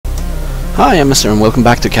Hi, I'm Mr. and welcome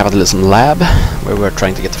back to Capitalism Lab, where we're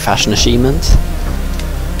trying to get the fashion achievement.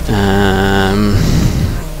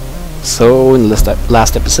 So in the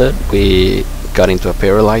last episode we got into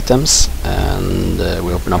apparel items and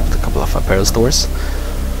we opened up a couple of apparel stores.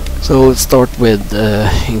 So let's start with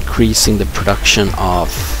increasing the production of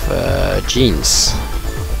jeans.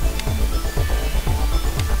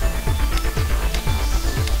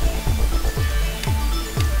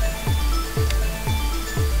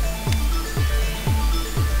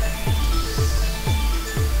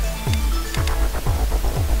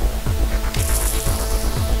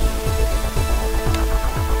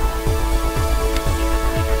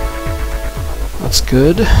 That's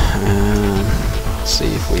good. Let's see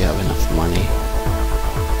if we have enough money.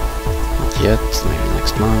 Not yet, maybe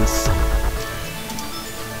next month.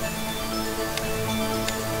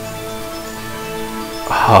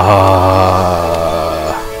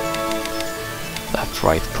 That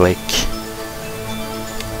right click.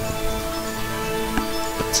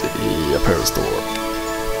 Let's see, apparel store.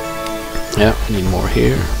 Yeah, need more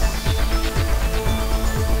here.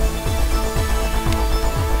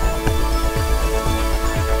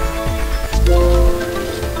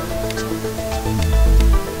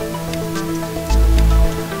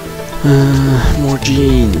 More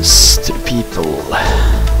jeans to the people.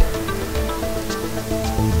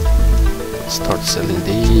 Let's start selling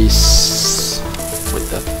these with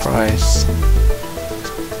that price.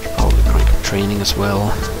 Should probably crank up training as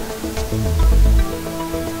well.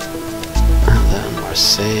 And then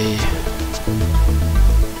Marseille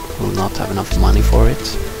will not have enough money for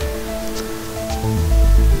it.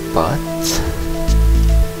 But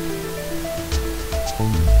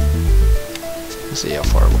let's see how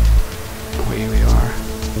far away we are.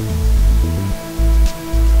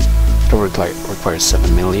 It requires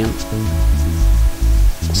 7 million,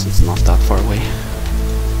 so it's not that far away.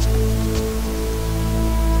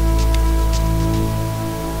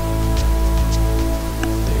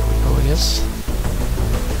 There we go, I guess.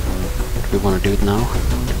 Do we want to do it now? Or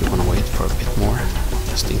do we want to wait for a bit more,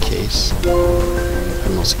 just in case? I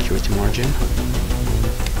have no security margin.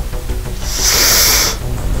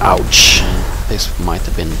 Ouch! This might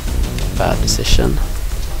have been a bad decision.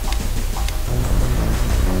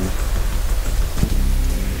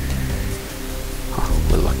 Oh,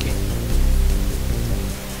 we're lucky.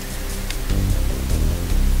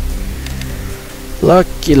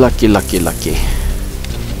 Lucky, lucky, lucky, lucky.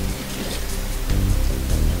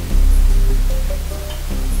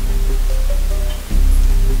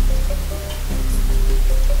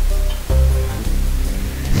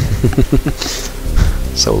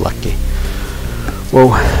 So lucky.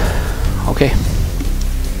 Whoa. Okay.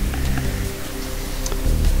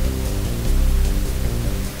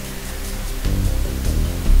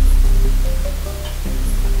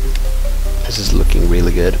 This is looking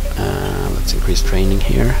really good. Let's increase training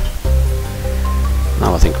here.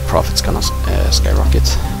 Now I think profit's gonna skyrocket.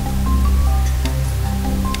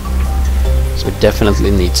 So we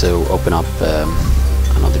definitely need to open up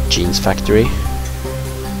another jeans factory.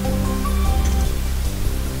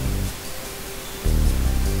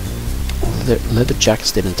 The leather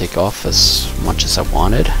jackets didn't take off as much as I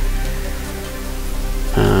wanted.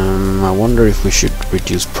 I wonder if we should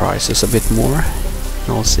reduce prices a bit more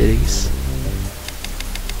in all cities.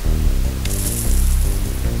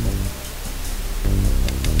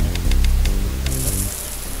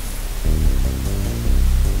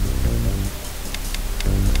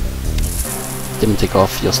 Didn't take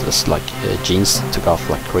off just as like jeans took off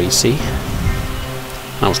like crazy.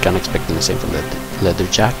 I was kind of expecting the same for the leather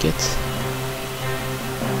jacket.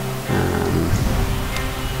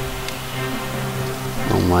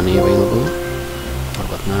 No money available. What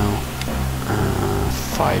about now?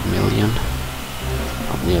 5 million.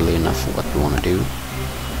 Not nearly enough for what we want to do.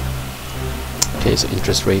 Okay, so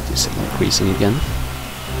interest rate is increasing again.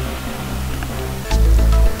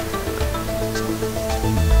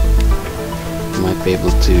 Might be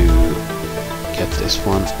able to get this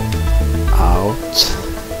one out.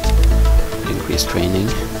 Increase training.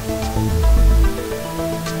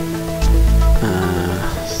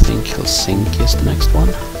 I think Helsinki is the next one.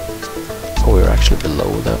 Oh, we're actually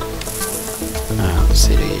below the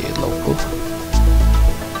city local.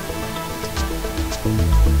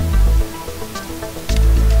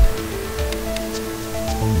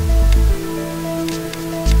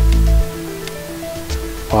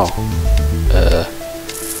 Wow.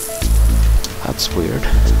 That's weird.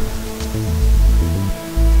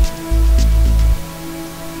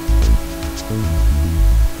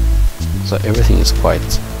 So everything is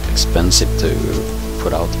quite expensive to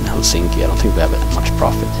put out in Helsinki. I don't think we have much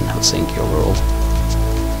profit in Helsinki overall.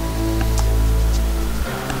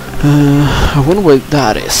 I wonder what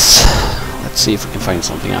that is. Let's see if we can find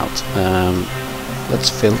something out. Let's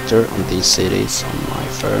filter on these cities on my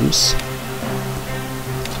firms.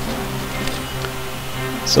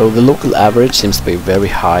 So the local average seems to be very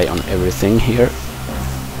high on everything here,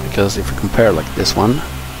 because if we compare like this one,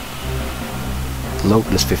 the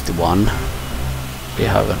local is 51, we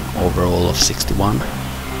have an overall of 61.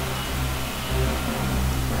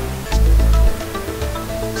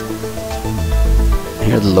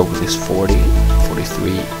 Here the local is 40,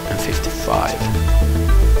 43 and 55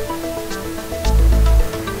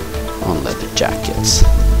 on leather jackets.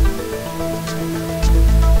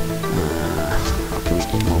 How can we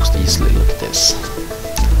most easily look at this?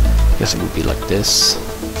 I guess it would be like this.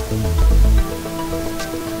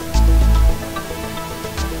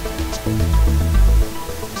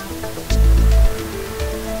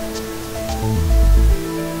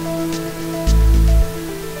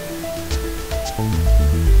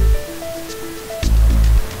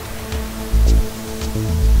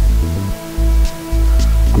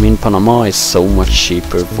 I mean, Panama is so much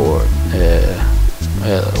cheaper for,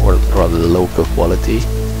 or rather the local quality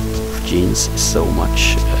of jeans is so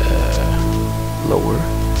much lower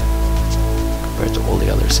compared to all the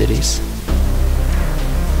other cities.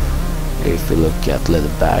 If we look at leather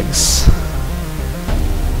bags,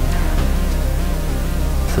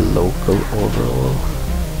 the local overall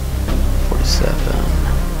 47,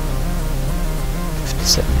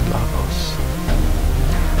 57 in Lagos.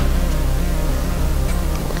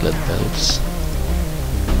 Leather belts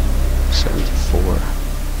 74,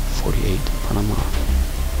 48 in Panama.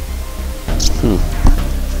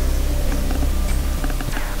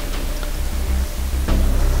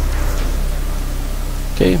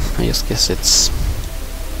 Okay, I just guess it's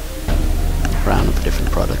random for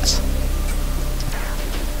different products.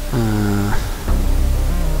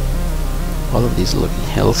 All of these are looking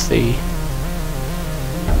healthy.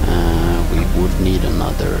 We would need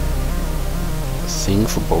another thing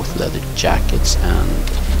for both leather jackets and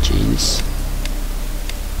jeans.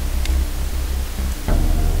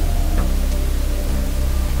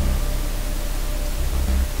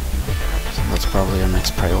 So that's probably our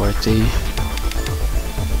next priority.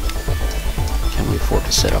 Can we afford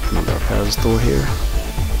to set up another apparel store here?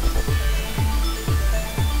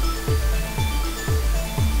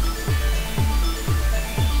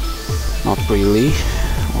 Not really,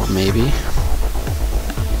 or maybe.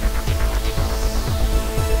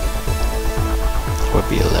 Would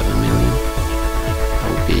be 11 million. That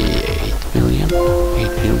would be 8 million.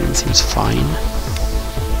 8 million seems fine.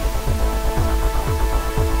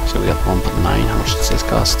 So we got 1.9. How much does this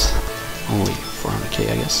cost? Only 400k,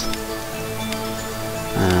 I guess.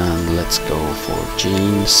 And let's go for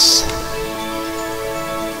jeans.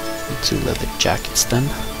 2 leather jackets then,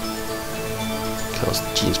 because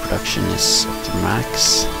the jeans production is up to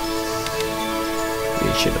max.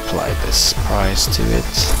 We should apply this price to it.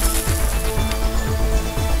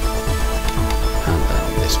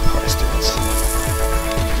 Price to it.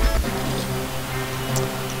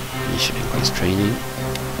 We should increase training.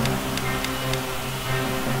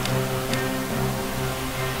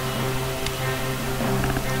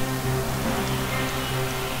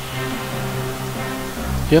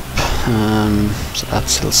 Yep, so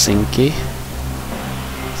that's Helsinki. I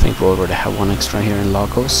think we already have one extra here in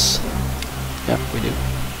Lagos. Yep, we do.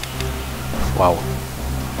 Wow.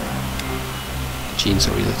 Jeans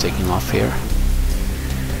are really taking off here.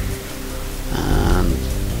 And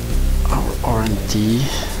our R&D,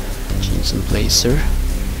 jeans and blazer.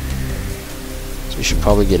 So we should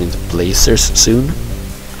probably get into blazers soon,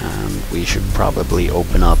 and we should probably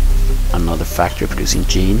open up another factory producing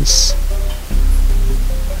jeans.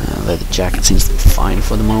 Leather jacket seems to be fine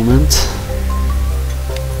for the moment.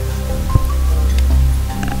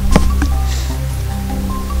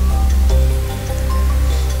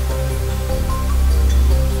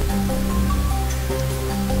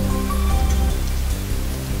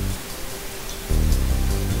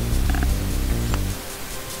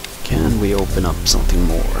 We open up something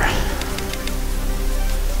more.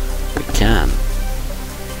 We can.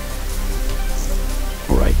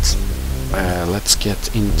 Alright, let's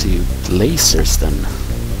get into blazers then.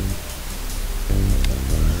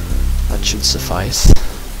 That should suffice.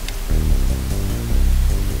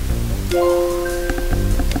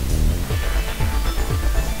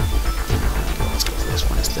 Let's go for this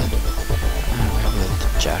one instead. We have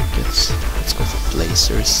leather jackets. Let's go for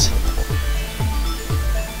blazers.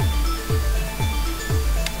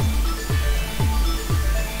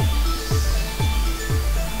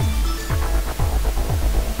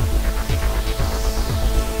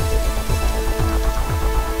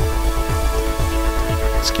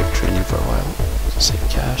 Say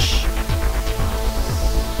cash.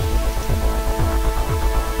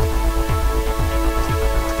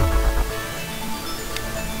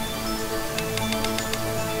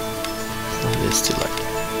 This to like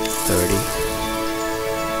 30.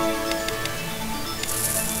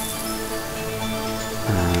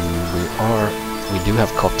 We do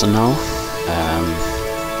have cotton now.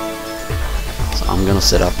 So I'm gonna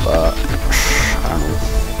set up I don't know,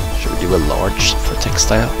 should we do a large for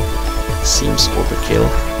textile? Seems overkill.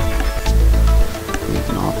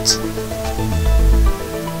 Maybe not.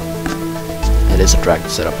 It is a drag to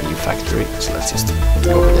set up a new factory, so let's just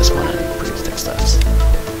go with this one and produce textiles.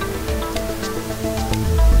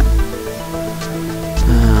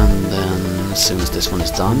 And then as soon as this one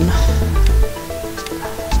is done,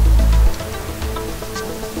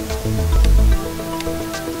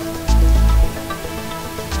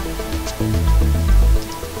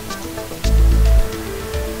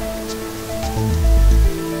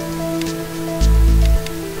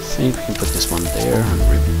 I think we can put this one there and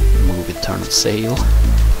remove return of sale.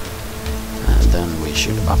 And then we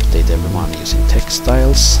should update everyone using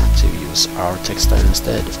textiles to use our textile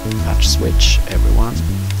instead. Patch switch everyone.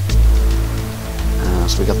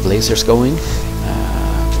 So we got lasers going. Do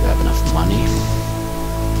we have enough money?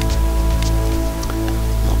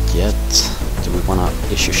 Not yet. Do we want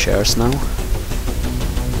to issue shares now?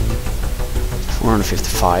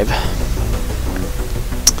 455.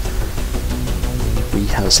 We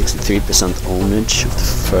have 63% ownage of the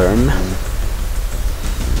firm.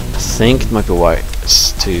 I think it might be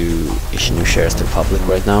wise to issue new shares to the public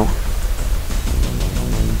right now.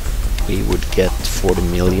 We would get 40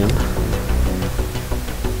 million.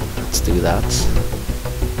 Let's do that.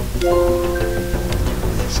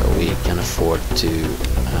 So we can afford to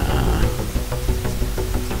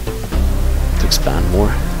expand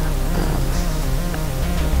more.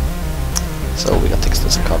 So we got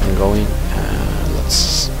textiles and cotton going.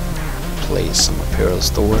 Let's place some apparel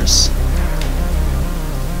stores.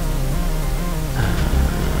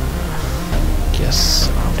 Guess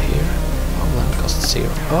around here. Oh, land cost 0.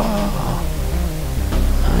 Oh,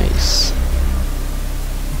 nice.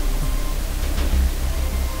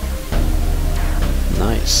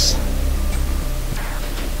 Nice. I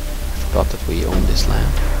forgot that we own this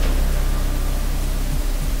land.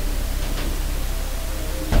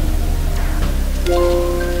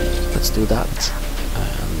 Let's do that.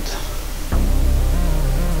 And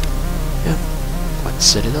yeah, let's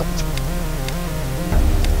set it up.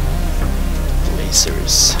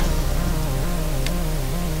 Lasers.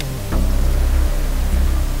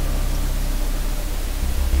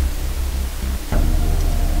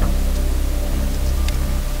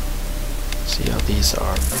 See how these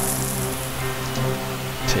are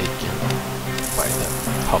taken by the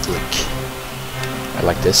public. I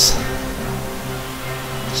like this.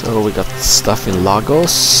 So we got stuff in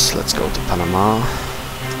Lagos. Let's go to Panama.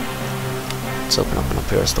 Let's open up an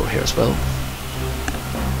apparel store here as well.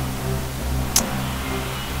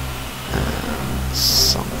 And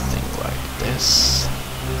something like this.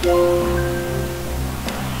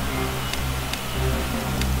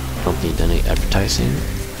 Don't need any advertising.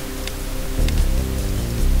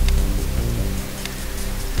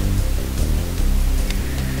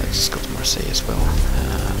 Let's just go to Marseille as well.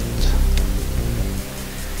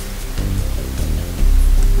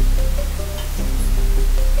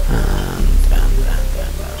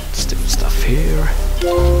 Let's do stuff here.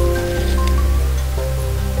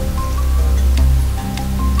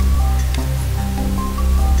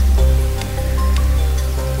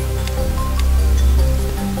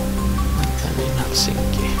 And then in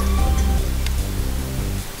Helsinki.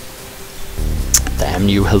 Damn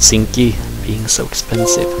you, Helsinki, being so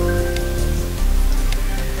expensive.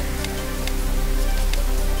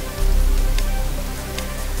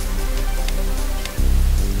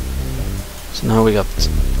 So now we got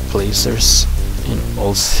placers in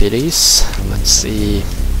all cities. Let's see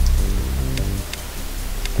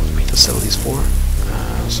what we can sell these for.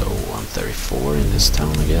 So 134 in this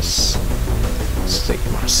town, I guess. Let's take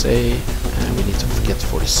Marseille, and we need to get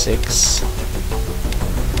 46. So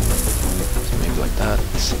maybe like that.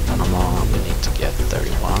 Panama, we need to get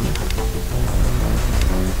 31.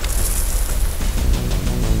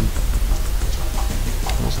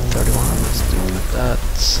 Almost 31. Let's do it like that.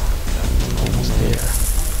 Almost there.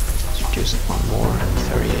 Let's reduce it one more.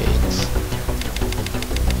 38.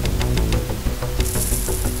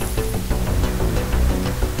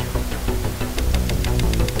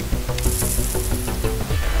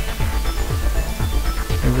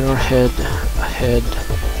 Here we are, head, ahead,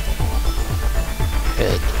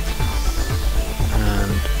 head,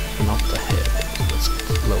 and not ahead. Let's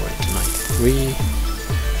lower it to 93.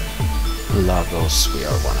 Lagos, we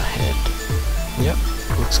are one ahead. Yep,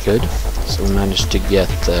 looks good. So we managed to get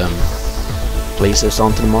places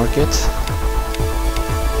onto the market.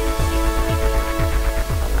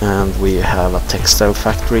 And we have a textile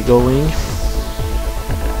factory going.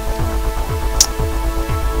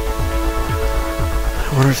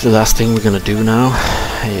 I wonder if the last thing we're gonna do now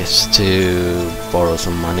is to borrow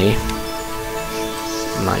some money.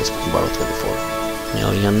 Nice, we can borrow 24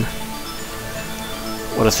 million.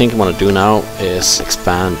 What I think I want to do now is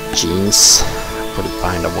expand jeans, put it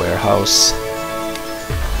behind a warehouse,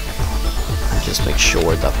 and just make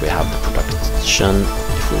sure that we have the production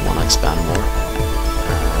if we want to expand more.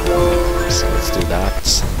 So let's do that.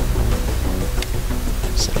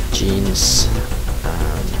 Set up jeans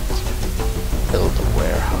and build a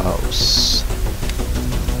warehouse.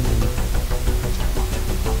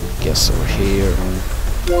 Guess over here.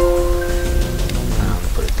 And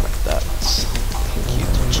put it like that. Link you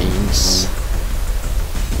to jeans.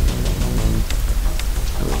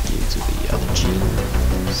 Link you to the other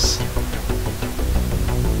jeans.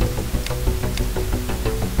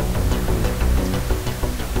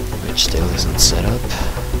 Which still isn't set up.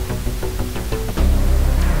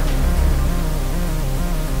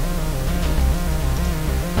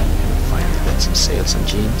 Finally get some sales on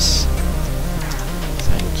jeans.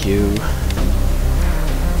 Thank you.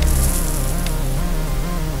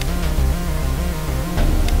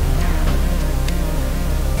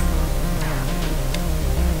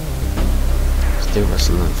 Still we're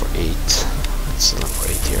selling for 8. Let's sell them for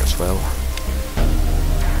 8 here as well.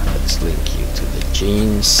 Let's link you to the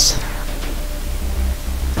jeans.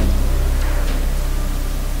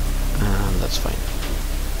 And that's fine.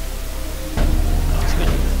 I don't think I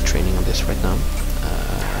need training on this right now.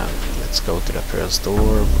 Let's go to the apparel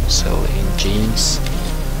store, sell in jeans.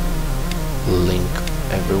 Link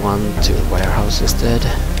everyone to the warehouse instead.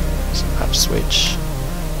 So app switch.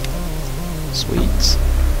 Sweet.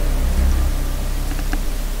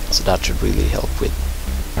 So that should really help with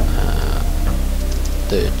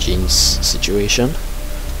the jeans situation.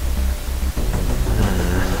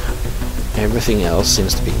 Everything else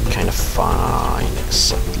seems to be kind of fine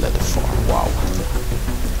except leather farm. Wow.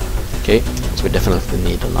 Okay, so we definitely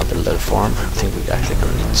need another leather farm. I think we're actually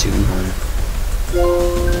gonna need 2.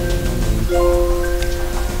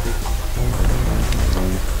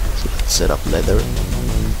 So let's set up leather.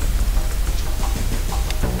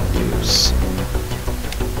 Use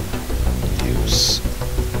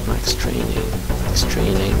max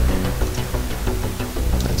training.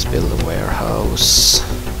 Let's build a warehouse.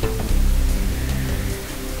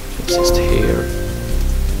 Exist here.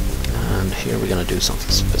 And here we're gonna do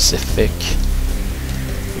something specific.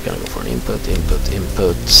 We're gonna go for an input, an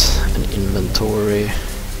inventory,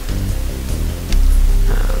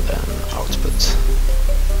 and then output.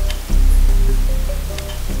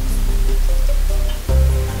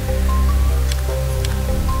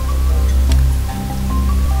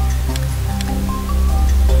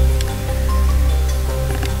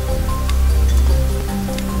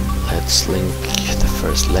 Let's link the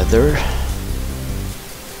first leather.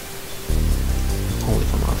 Only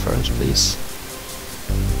from our firms, please.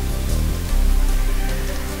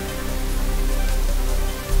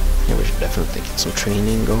 Here we should definitely get some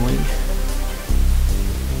training going.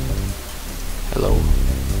 Hello.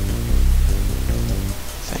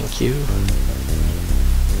 Thank you.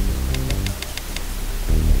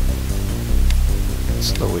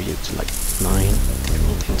 Let's lower you to like 9.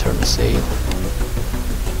 Internal sale.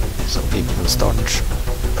 So people can start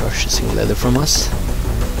purchasing leather from us.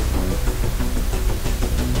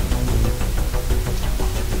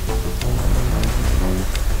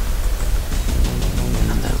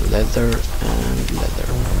 And then leather and leather.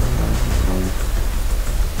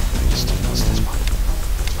 What's this one?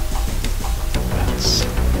 Rats.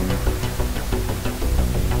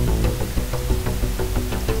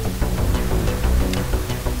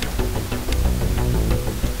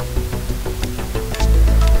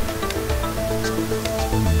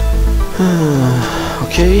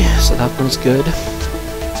 Okay, so that one's good.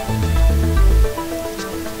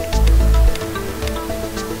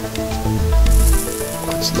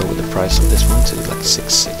 Let's lower the price of this one to like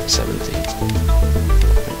 670,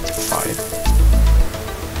 25.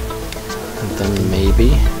 And then maybe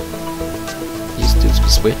these dudes will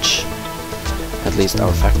switch. At least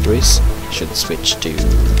our factories should switch to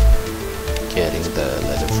getting the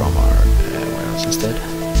leather from our warehouse instead.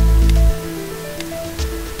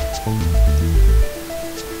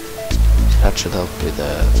 That should help with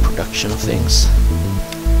the production of things.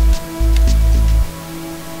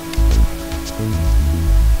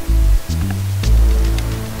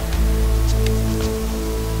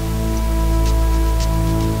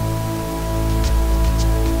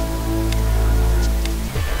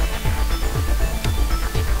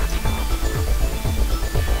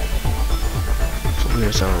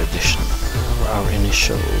 here's our edition, our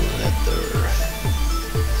initial leather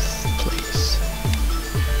place.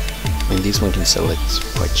 I mean, these one can sell it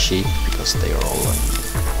quite cheap because they are all on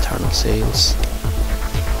internal sales.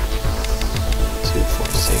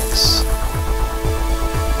 246.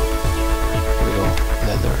 Here we go,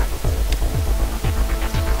 leather.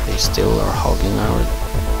 They still are hogging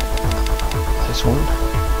this one.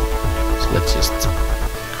 So let's just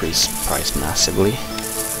increase price massively.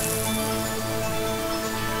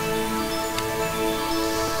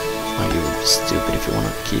 Are you stupid if you want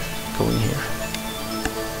to keep going here?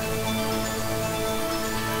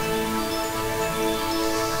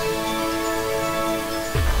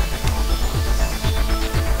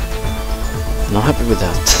 Not happy with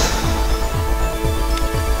that.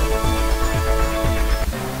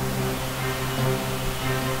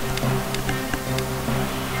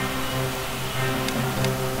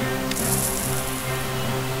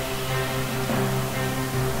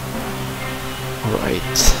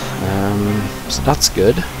 Alright, so that's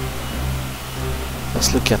good.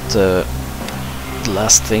 Let's look at the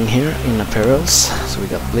last thing here in apparels. So we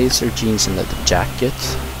got blazer, jeans and leather jacket.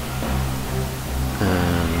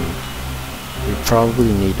 We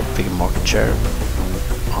probably need a bigger market share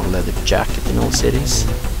on leather jacket in all cities.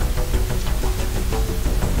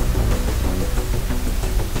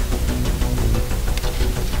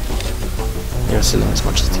 They're selling as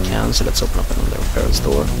much as they can, so let's open up another apparel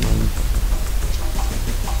store.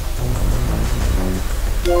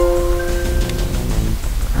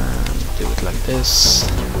 And do it like this,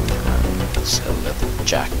 and sell leather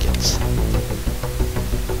jackets.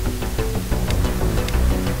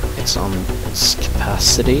 It's on its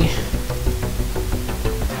capacity.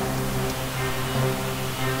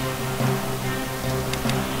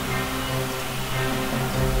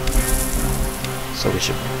 So we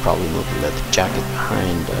should probably move the leather jacket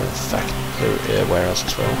behind the factory warehouse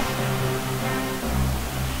as well.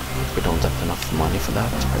 We don't have enough money for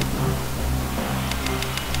that right now.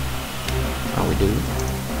 Now we do.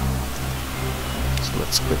 So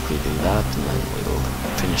let's quickly do that and then we'll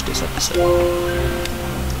finish this episode.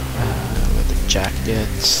 Leather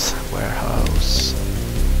jackets, warehouse.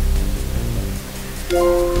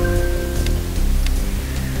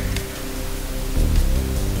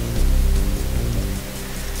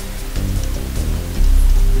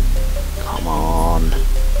 Come on.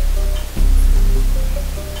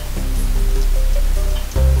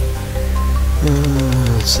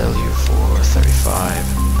 Sell you for 35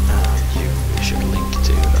 and you should link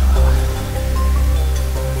to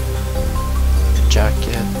the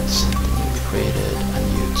jacket newly created and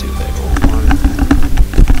you to the old one,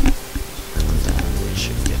 and then we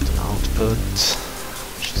should get an output.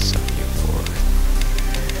 We should sell you for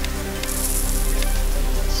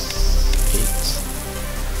 8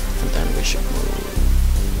 and then we should move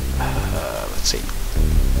let's see,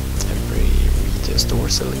 every retail store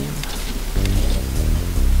selling them.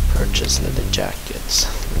 Purchase leather jackets.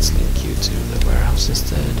 Let's link you to the warehouse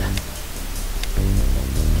instead.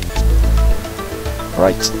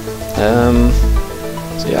 Right.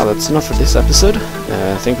 So yeah, that's enough for this episode.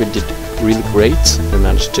 I think we did really great. We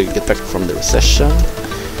managed to get back from the recession.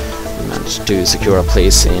 We managed to secure a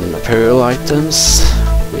place in apparel items.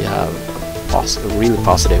 We have a really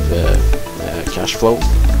positive cash flow.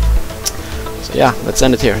 So yeah, let's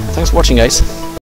end it here. Thanks for watching, guys.